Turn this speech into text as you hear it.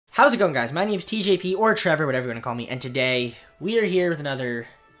How's it going, guys? My name is TJP, or Trevor, whatever you want to call me, and today we are here with another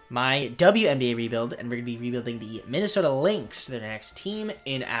MyWNBA rebuild, and we're going to be rebuilding the Minnesota Lynx, their next team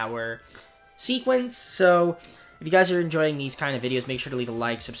in our sequence. So if you guys are enjoying these kind of videos, make sure to leave a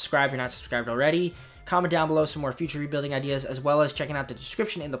like, subscribe if you're not subscribed already, comment down below some more future rebuilding ideas, as well as checking out the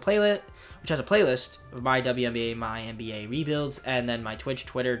description in the playlist, which has a playlist of my WNBA, MyNBA rebuilds, and then my Twitch,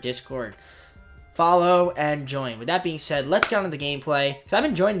 Twitter, Discord. Follow and join. With that being said, let's get on to the gameplay, because I'm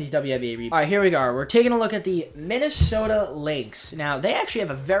enjoying these WNBA rebuilds. Alright, here we go. We're taking a look at the Minnesota Lynx. Now, they actually have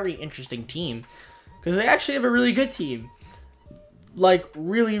a very interesting team, because they actually have a really good team. Like,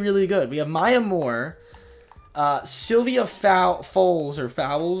 really, really good. We have Maya Moore, Sylvia Fowles, I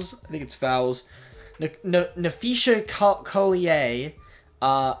think it's Fowles, Nafisha Collier,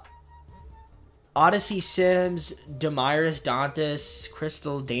 Odyssey Sims, Damaris Dantas,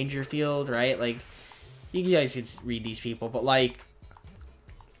 Crystal Dangerfield, right? Like, you guys can read these people, but, like,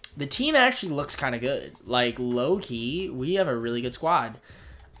 the team actually looks kind of good. Like, low-key, we have a really good squad.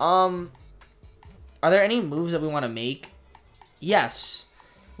 Are there any moves that we want to make? Yes.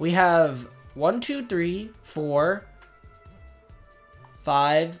 We have 1, 2, 3, 4,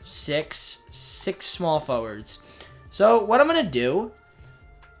 5, 6 small forwards. So, what I'm going to do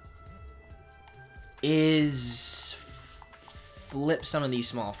is flip some of these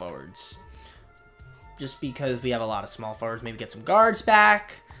small forwards, just because we have a lot of small forwards. Maybe get some guards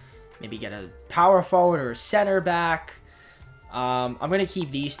back, maybe get a power forward or a center back. I'm gonna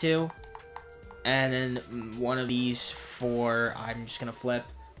keep these two, and then one of these four I'm just gonna flip.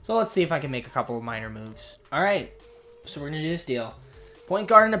 So let's see if I can make a couple of minor moves. All right, so we're gonna do this deal. Point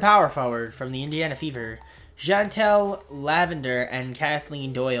guard and a power forward from the Indiana Fever. Jantel Lavender and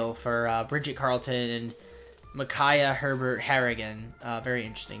Kathleen Doyle for Bridget Carlton and Micaiah Herbert Harrigan. Very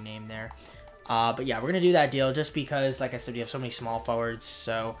interesting name there. But yeah, we're going to do that deal just because, like I said, we have so many small forwards.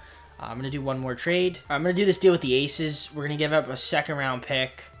 So I'm going to do one more trade. I'm going to do this deal with the Aces. We're going to give up a second-round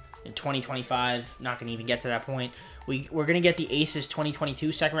pick in 2025. Not going to even get to that point. We're going to get the Aces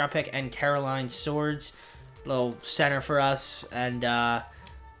 2022 second-round pick and Caroline Swords. Little center for us. And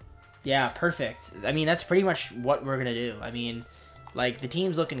yeah, perfect. I mean, that's pretty much what we're going to do. I mean, like, the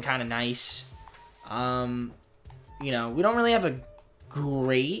team's looking kind of nice. You know, we don't really have a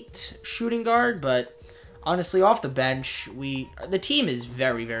great shooting guard, but honestly, off the bench, the team is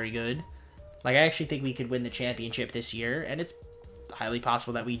very, very good. Like, I actually think we could win the championship this year, and it's highly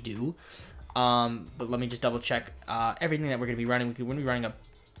possible that we do. But let me just double check everything that we're going to be running.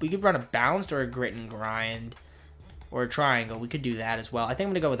 We could run a balanced or a grit and grind. Or a triangle. We could do that as well. I think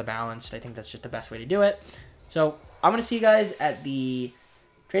I'm going to go with a balanced. I think that's just the best way to do it. So, I'm going to see you guys at the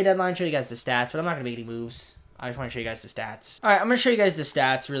trade deadline, show you guys the stats, but I'm not going to make any moves. I just want to show you guys the stats. Alright, I'm going to show you guys the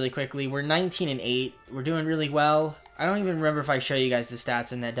stats really quickly. We're 19-8. We're doing really well. I don't even remember if I show you guys the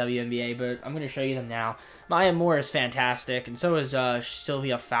stats in that WNBA, but I'm going to show you them now. Maya Moore is fantastic, and so is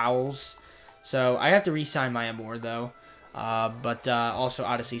Sylvia Fowles. So, I have to re-sign Maya Moore, though. But also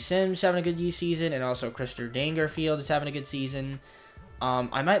Odyssey Sims having a good season, and also Crystal Dangerfield is having a good season.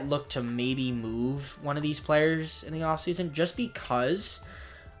 I might look to maybe move one of these players in the offseason, just because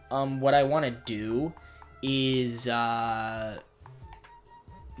what I want to do is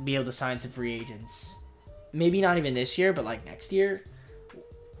be able to sign some free agents. Maybe not even this year, but like next year.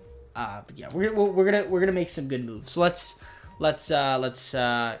 But yeah, we're gonna make some good moves. So let's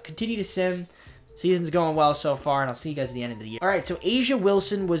continue to sim. Season's going well so far, and I'll see you guys at the end of the year. All right, so Asia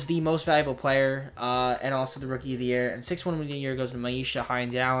Wilson was the most valuable player, and also the Rookie of the Year. And 6-1 of the year goes to Maisha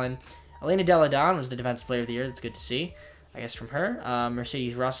Hines-Allen. Elena Deladon was the Defensive Player of the Year. That's good to see, I guess, from her.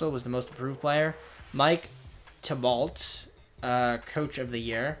 Mercedes Russell was the most improved player. Mike Tabalt, Coach of the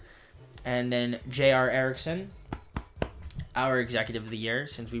Year. And then J.R. Erickson, our Executive of the Year,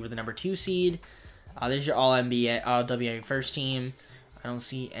 since we were the number 2 seed. There's your All-NBA, WNBA first team. I don't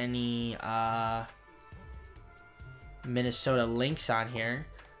see any Minnesota Lynx on here,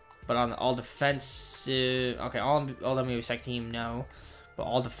 but on the all defensive, okay, all WNBA second team, no, but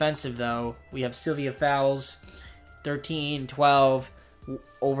all defensive though, we have Sylvia Fowles, 13, 12,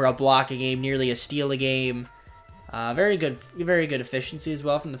 over a block a game, nearly a steal a game, very good efficiency as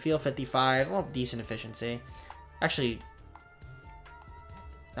well from the field, 55, well, decent efficiency, actually,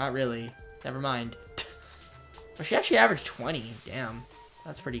 not really, never mind. But she actually averaged 20. Damn.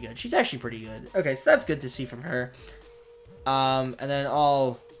 That's pretty good. She's actually pretty good. Okay, so that's good to see from her. And then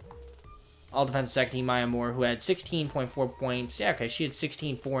all defensive second team, Maya Moore, who had 16.4 points. Yeah, okay, she had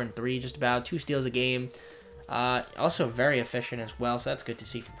 16, 4, and 3, just about. 2 steals a game. Also very efficient as well, so that's good to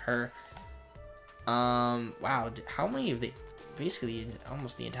see from her. Wow, how many of the... Basically,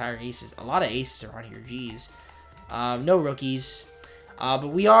 almost the entire aces. A lot of aces are on here, geez. No rookies. But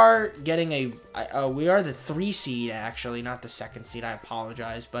we are getting we are the 3 seed, actually, not the 2nd seed. I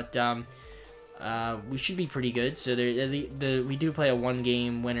apologize. But we should be pretty good. So we do play a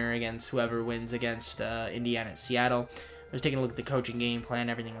 1-game winner against whoever wins against Indiana and Seattle. I was taking a look at the coaching game plan,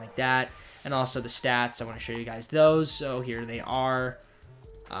 everything like that. And also the stats. I want to show you guys those. So here they are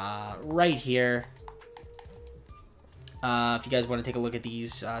right here. If you guys want to take a look at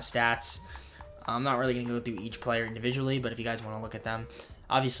these stats, I'm not really going to go through each player individually, but if you guys want to look at them,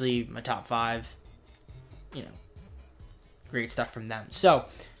 obviously my top 5, you know, great stuff from them. So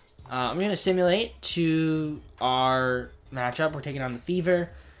I'm going to simulate to our matchup. We're taking on the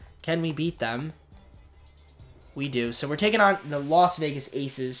Fever. Can we beat them? We do. So we're taking on the Las Vegas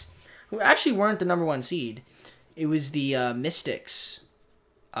Aces, who actually weren't the #1 seed. It was the Mystics,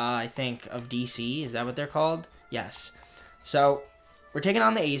 I think, of DC. Is that what they're called? Yes. So we're taking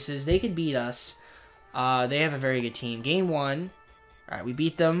on the Aces. They could beat us. They have a very good team. Game 1. All right, we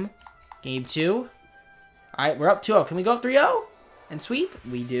beat them. Game 2. All right, we're up 2-0. Can we go up 3-0 and sweep?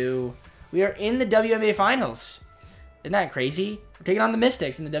 We do. We are in the WNBA Finals. Isn't that crazy? We're taking on the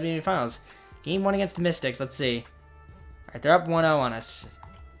Mystics in the WNBA Finals. Game 1 against the Mystics. Let's see. All right, they're up 1-0 on us.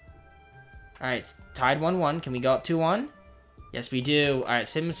 All right, it's tied 1-1. Can we go up 2-1? Yes, we do. All right,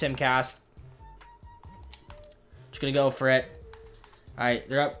 Simcast. Just going to go for it. All right,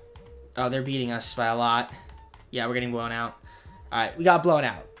 they're up. Oh, they're beating us by a lot. Yeah, we're getting blown out. All right, we got blown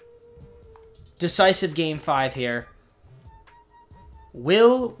out. Decisive game 5 here.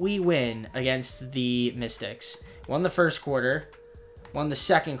 Will we win against the Mystics? Won the first quarter. Won the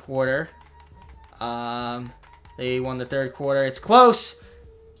second quarter. They won the third quarter. It's close.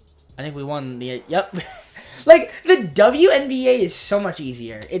 I think we won the... Yep. Like, the WNBA is so much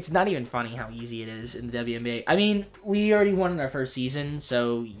easier. It's not even funny how easy it is in the WNBA. I mean, we already won in our first season,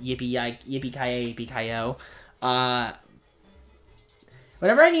 so yippee-ki-yay,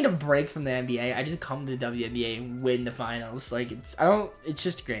 whenever I need a break from the NBA, I just come to the WNBA and win the finals. Like, it's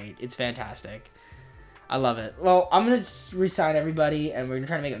just great. It's fantastic. I love it. Well, I'm going to re-sign everybody, and we're going to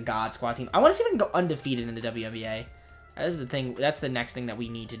try to make a God Squad team. I want to see if we can go undefeated in the WNBA. That is the thing. That's the next thing that we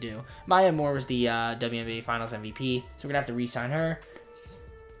need to do. Maya Moore was the WNBA Finals MVP, so we're going to have to re-sign her.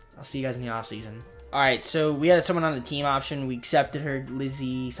 I'll see you guys in the offseason. All right, so we had someone on the team option. We accepted her,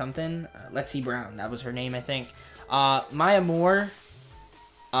 Lizzie something. Lexi Brown. That was her name, I think. Maya Moore,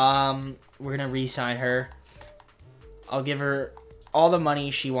 we're going to re-sign her. I'll give her all the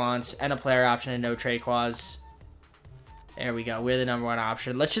money she wants and a player option and no trade clause. There we go. We're the #1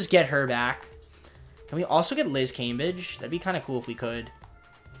 option. Let's just get her back. Can we also get Liz Cambridge? That'd be kind of cool if we could.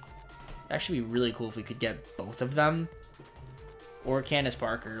 That'd actually be really cool if we could get both of them. Or Candace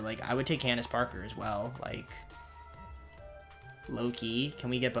Parker. Like, I would take Candace Parker as well. Like, low-key. Can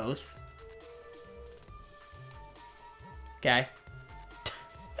we get both? Okay.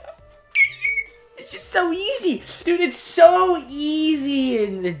 It's just so easy. Dude, it's so easy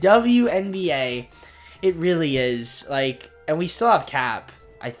in the WNBA. It really is. Like, and we still have cap,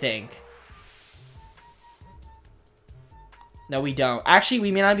 I think. No, we don't. Actually,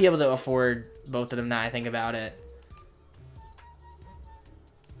 we may not be able to afford both of them now I think about it.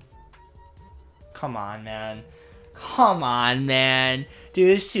 Come on, man. Come on, man.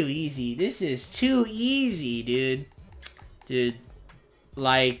 Dude, it's too easy. This is too easy, dude. Dude,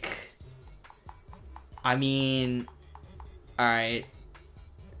 like, I mean, all right.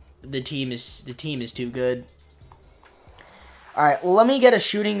 The team is too good. All right, well, let me get a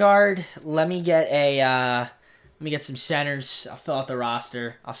shooting guard. Let me get some centers. I'll fill out the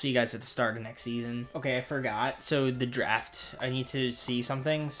roster. I'll see you guys at the start of next season. Okay, I forgot. So the draft, I need to see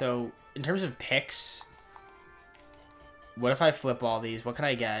something. So in terms of picks, what if I flip all these? What can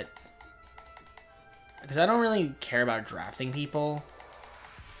I get? Because I don't really care about drafting people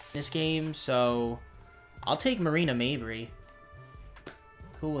in this game. So I'll take Marina Mabry.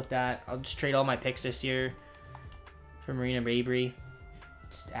 Cool with that. I'll just trade all my picks this year for Marina Mabry.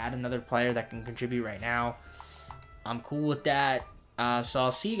 Just add another player that can contribute right now. I'm cool with that. So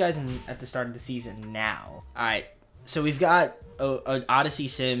I'll see you guys at the start of the season now. All right. So we've got Odyssey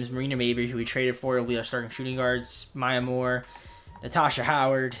Sims, Marina Mabry, who we traded for. We are starting shooting guards. Maya Moore, Natasha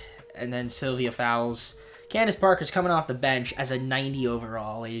Howard, and then Sylvia Fowles. Candace Parker's coming off the bench as a 90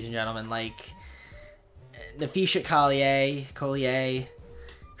 overall, ladies and gentlemen. Like, Nafisha Collier,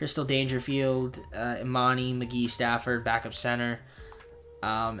 Crystal Dangerfield, Imani McGee Stafford, backup center,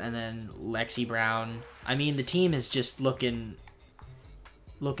 and then Lexi Brown. I mean, the team is just looking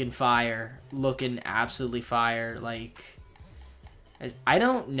fire, looking absolutely fire. Like, I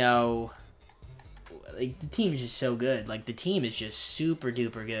don't know. Like, the team is just so good. Like, the team is just super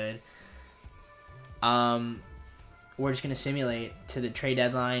duper good. we're just going to simulate to the trade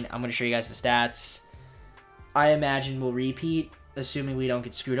deadline. I'm going to show you guys the stats. I imagine we'll repeat, assuming we don't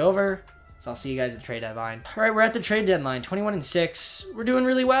get screwed over. So I'll see you guys at the trade deadline. All right, we're at the trade deadline, 21-6. We're doing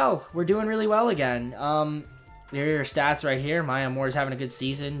really well. We're doing really well again. There are your stats right here. Maya Moore's having a good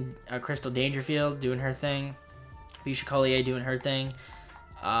season. Crystal Dangerfield doing her thing. Bisha Collier doing her thing.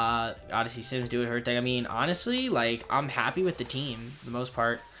 Odyssey Sims doing her thing. I mean, honestly, like, I'm happy with the team for the most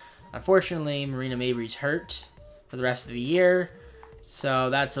part. Unfortunately, Marina Mabry's hurt for the rest of the year, so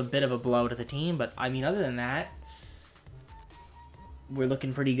that's a bit of a blow to the team. But, I mean, other than that, we're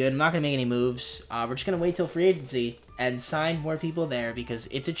looking pretty good. I'm not going to make any moves. We're just going to wait till free agency and sign more people there because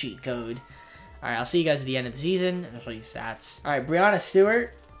it's a cheat code. All right, I'll see you guys at the end of the season, and I'll show you stats. All right, Brianna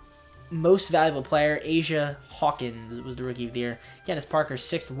Stewart, most valuable player. Asia Hawkins was the rookie of the year. Candace Parker,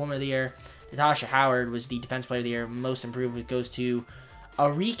 6th woman of the year. Natasha Howard was the defense player of the year. Most improved goes to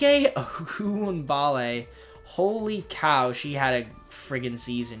Arike Ogunbale. Holy cow, she had a friggin'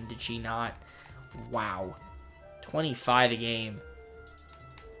 season, did she not? Wow. 25 a game.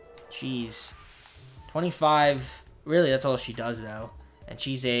 Jeez. 25. Really, that's all she does, though. And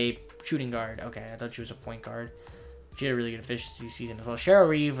she's a shooting guard. Okay, I thought she was a point guard. She had a really good efficiency season as well. Cheryl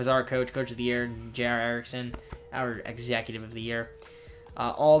Reeve was our coach of the year. J.R. Erickson, our executive of the year.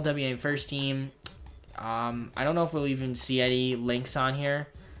 All WNBA first team. I don't know if we'll even see any Lynx on here.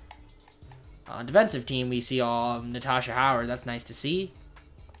 Defensive team, we see all Natasha Howard. That's nice to see.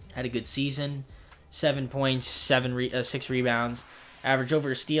 Had a good season. 7 points, 6 rebounds. Average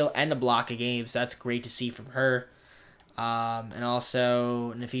over a steal and a block a game. So that's great to see from her. And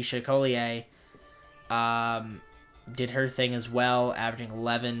also, Nafisha Collier did her thing as well, averaging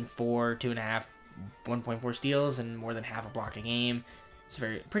 11, 4, 2.5, 1.4 steals, and more than half a block a game. It's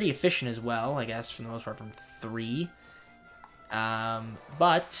pretty efficient as well, I guess, for the most part, from 3.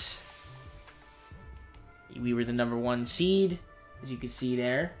 But we were the #1 seed, as you can see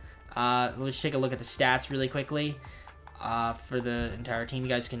there. Let's take a look at the stats really quickly for the entire team. You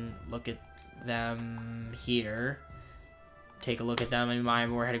guys can look at them here. Take a look at them. I mean, Maya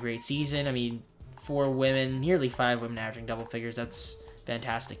Moore had a great season. I mean, 4 women, nearly 5 women averaging double figures. That's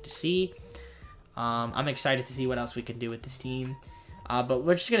fantastic to see. I'm excited to see what else we can do with this team. But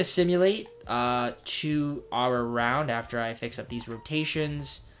we're just going to simulate 2-hour round after I fix up these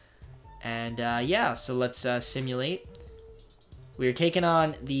rotations. And yeah, so let's simulate. We're taking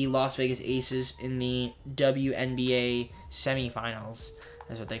on the Las Vegas Aces in the WNBA semifinals.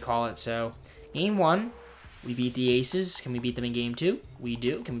 That's what they call it. So, game 1. We beat the Aces. Can we beat them in game 2? We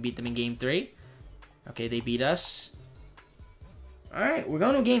do. Can we beat them in game 3? Okay, they beat us. Alright, we're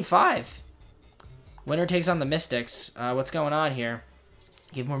going to game 5. Winner takes on the Mystics. What's going on here?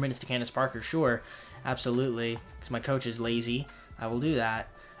 Give more minutes to Candace Parker. Sure. Absolutely. Because my coach is lazy. I will do that.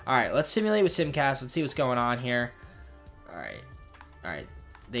 Alright, let's simulate with Simcast. Let's see what's going on here. Alright. Alright.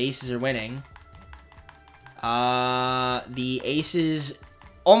 The Aces are winning. The Aces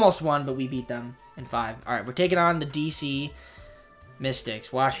almost won, but we beat them in 5. Alright, we're taking on the DC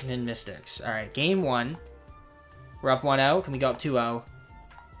Mystics. Washington Mystics. Alright, game 1. We're up 1-0. Can we go up 2-0?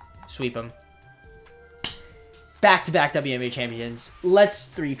 Sweep them. Back-to-back WNBA champions. Let's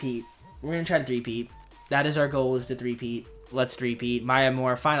three-peat. We're going to try to three-peat. That is our goal, is to three-peat. Let's three-peat. Maya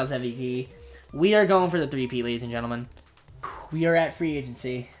Moore, Finals MVP. We are going for the three-peat, ladies and gentlemen. We are at free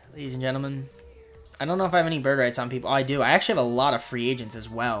agency, ladies and gentlemen. I don't know if I have any bird rights on people. Oh, I do. I actually have a lot of free agents as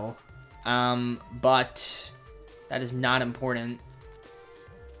well. But that is not important.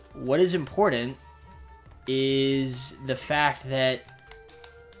 What is important is the fact that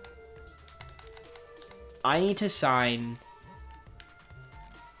I need to sign,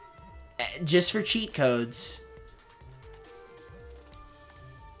 just for cheat codes,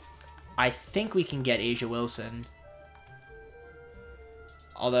 I think we can get Asia Wilson.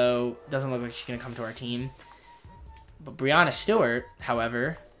 Although, it doesn't look like she's going to come to our team. But Brianna Stewart,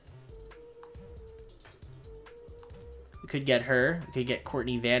 however, we could get her. We could get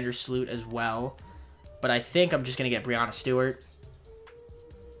Courtney Vandersloot as well. But I think I'm just going to get Brianna Stewart.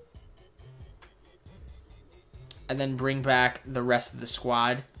 And then bring back the rest of the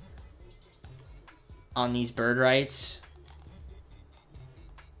squad on these bird rights.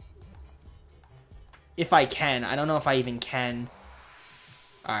 If I can. I don't know if I even can.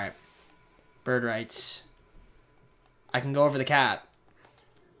 Alright. Bird rights. I can go over the cap.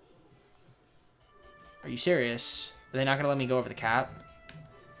 Are you serious? Are they not going to let me go over the cap?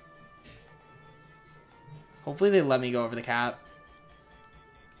 Hopefully they let me go over the cap.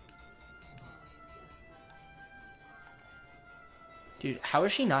 Dude, how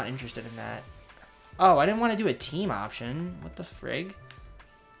is she not interested in that? Oh, I didn't want to do a team option. What the frig?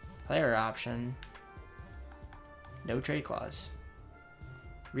 Player option. No trade clause.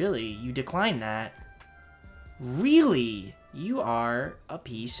 Really? You declined that? Really? You are a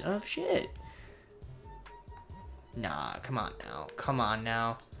piece of shit. Nah, come on now. Come on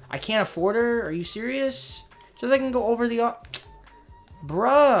now. I can't afford her? Are you serious? Says I can go over the...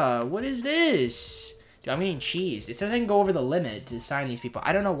 Bruh, what is this? Dude, I'm getting cheesed. It says I can go over the limit to sign these people.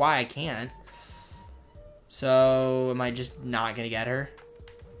 I don't know why I can't. So, am I just not going to get her?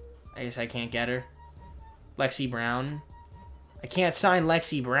 I guess I can't get her. Lexi Brown. I can't sign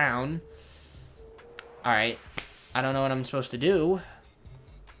Lexi Brown. Alright. I don't know what I'm supposed to do.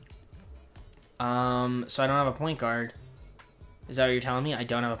 So I don't have a point guard. Is that what you're telling me? I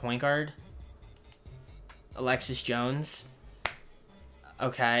don't have a point guard? Alexis Jones.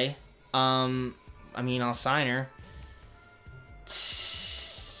 Okay. I mean, I'll sign her.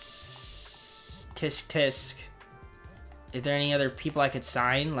 Tisk tisk. Is there any other people I could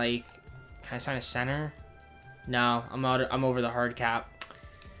sign? Like, can I sign a center? No, I'm over the hard cap.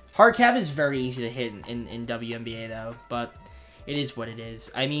 Hard cap is very easy to hit in WNBA though, but it is what it is.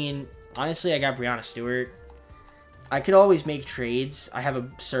 I mean, honestly, I got Breanna Stewart. I could always make trades. I have a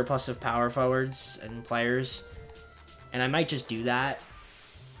surplus of power forwards and players, and I might just do that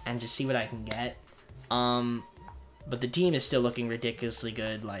and just see what I can get. But the team is still looking ridiculously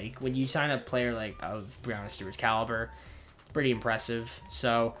good. Like, when you sign a player like of Breanna Stewart's caliber, it's pretty impressive.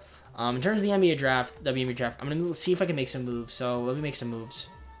 So, in terms of the NBA draft, WNBA draft, I'm going to see if I can make some moves. So, let me make some moves.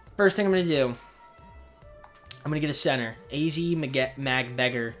 First thing I'm going to do, I'm going to get a center. AZ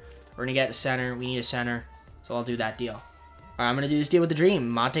Magbeger. We're going to get a center. We need a center. So, I'll do that deal. All right, I'm going to do this deal with the dream.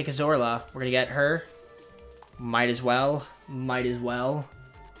 Monte Cazorla. We're going to get her. Might as well. Might as well.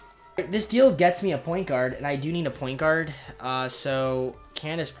 This deal gets me a point guard, and I do need a point guard. So,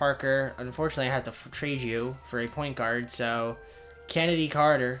 Candace Parker, unfortunately, I have to trade you for a point guard. So, Kennedy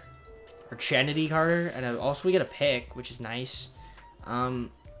Carter, or Kennedy Carter, and also we get a pick, which is nice.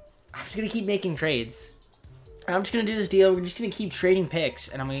 I'm just going to keep making trades. I'm just going to do this deal. We're just going to keep trading picks,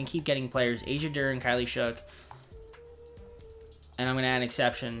 and I'm going to keep getting players. Asia Durr and Kylie Shook. And I'm going to add an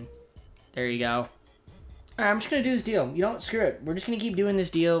exception. There you go. Alright, I'm just going to do this deal. You know what? Screw it. We're just going to keep doing this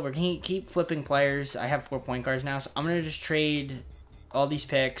deal. We're going to keep flipping players. I have 4 point guards now, so I'm going to just trade all these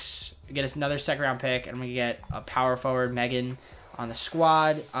picks, get us another second-round pick, and I'm going to get a power forward, Megan, on the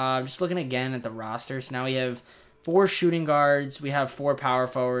squad. Just looking again at the roster. So now we have 4 shooting guards. We have 4 power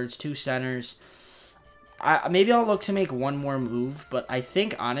forwards, 2 centers. Maybe I'll look to make one more move, but I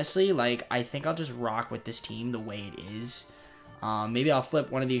think, honestly, like, I think I'll just rock with this team the way it is. Maybe I'll flip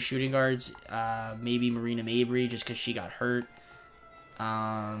one of these shooting guards, maybe Marina Mabry, just because she got hurt.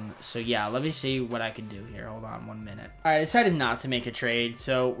 So yeah, let me see what I can do here. Hold on 1 minute. All right, I decided not to make a trade.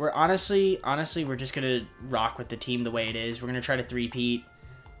 So we're honestly, we're just going to rock with the team the way it is. We're going to try to three-peat.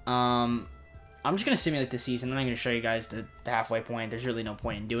 I'm just going to simulate the season. I'm not going to show you guys the halfway point. There's really no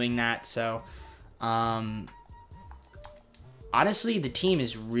point in doing that. So, honestly, the team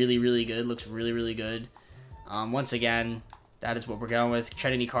is really, really good. Looks really, really good. Once again, that is what we're going with.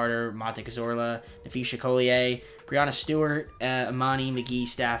 Kennedy Carter, Monte Cazorla, Nafisha Collier, Breanna Stewart, Imani McGee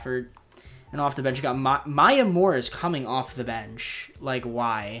Stafford. And off the bench, you got Maya Moore is coming off the bench. Like,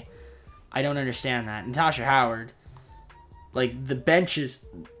 why? I don't understand that. Natasha Howard. Like, the bench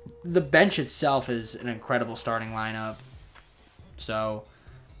itself is an incredible starting lineup. So,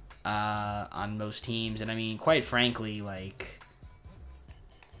 on most teams. And, I mean, quite frankly, like,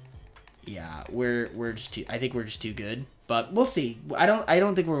 yeah, we're just too, I think we're just too good. But we'll see. I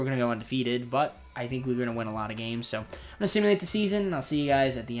don't think we're going to go undefeated, but I think we're going to win a lot of games. So I'm going to simulate the season, and I'll see you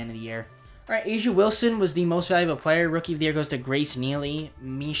guys at the end of the year. All right, Asia Wilson was the most valuable player. Rookie of the year goes to Grace Neely.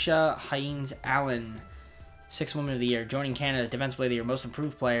 Misha Hines Allen, 6th Woman of the Year. Joining Canada, Defensive Player of the Year. Most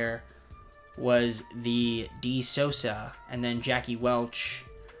improved player was the D. Sosa. And then Jackie Welch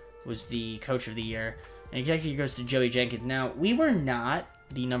was the Coach of the Year. And Executive goes to Joey Jenkins. Now, we were not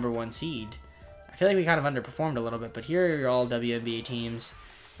the #1 seed. I feel like we kind of underperformed a little bit, but here are all WNBA teams.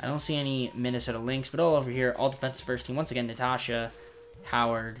 I don't see any Minnesota Lynx, but all over here, all defensive first team. Once again, Natasha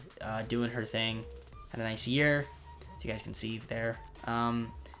Howard doing her thing. Had a nice year, as you guys can see there. And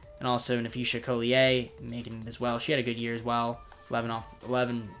also Nafisha Collier making it as well. She had a good year as well.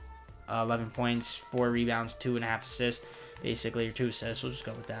 11 points, 4 rebounds, 2.5 assists, basically, or 2 assists. We'll just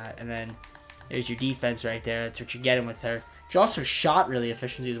go with that. And then there's your defense right there. That's what you're getting with her. She also shot really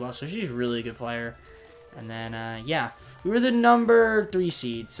efficiently as well, so she's a really good player. And then, yeah, we were the #3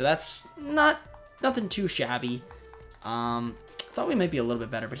 seed, so that's nothing too shabby. Thought we might be a little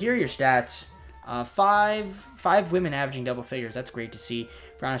bit better, but here are your stats. 5 women averaging double figures. That's great to see.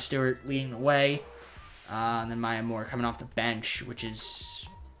 Breanna Stewart leading the way. And then Maya Moore coming off the bench, which is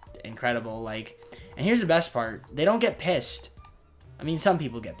incredible. Like, And here's the best part. They don't get pissed. I mean, some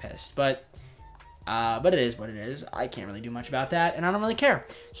people get pissed, but it is what it is. I can't really do much about that, and I don't really care.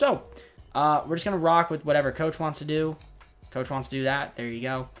 So, we're just going to rock with whatever Coach wants to do. Coach wants to do that. There you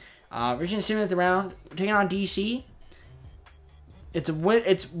go. We're just going to simulate the round. We're taking on DC. It's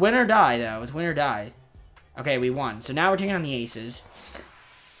win or die, though. It's win or die. Okay, we won. So now we're taking on the Aces.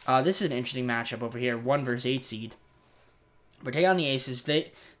 This is an interesting matchup over here. 1 versus 8 seed. We're taking on the Aces.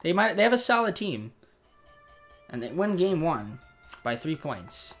 They have a solid team. And they win game 1 by 3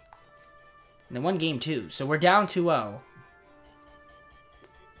 points. And they won game 2. So we're down 2-0.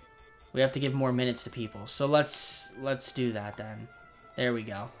 We have to give more minutes to people. So let's do that then. There we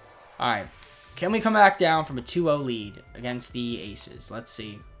go. Alright. Can we come back down from a 2-0 lead against the Aces? Let's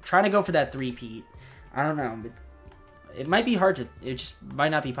see. Trying to go for that 3-peat. I don't know. It might be hard to... It just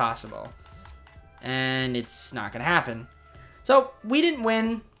might not be possible. And it's not going to happen. So, we didn't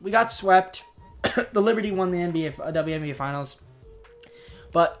win. We got swept. The Liberty won the WNBA Finals.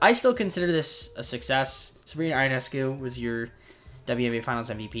 But I still consider this a success. Sabrina Ionescu was your WNBA Finals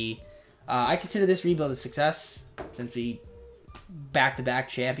MVP. I consider this rebuild a success since we back-to-back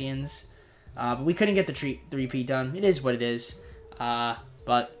champions. But we couldn't get the 3-peat done. It is what it is.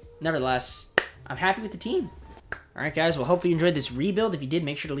 But nevertheless, I'm happy with the team. Alright guys, well hopefully you enjoyed this rebuild. If you did,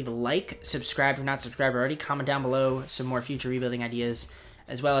 make sure to leave a like, subscribe if you're not subscribed already, comment down below some more future rebuilding ideas,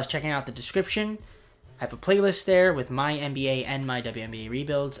 as well as checking out the description. I have a playlist there with my NBA and my WNBA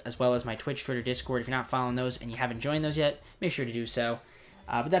rebuilds, as well as my Twitch, Twitter, Discord. If you're not following those and you haven't joined those yet, make sure to do so.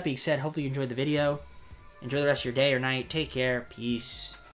 With that being said, hopefully you enjoyed the video. Enjoy the rest of your day or night. Take care. Peace.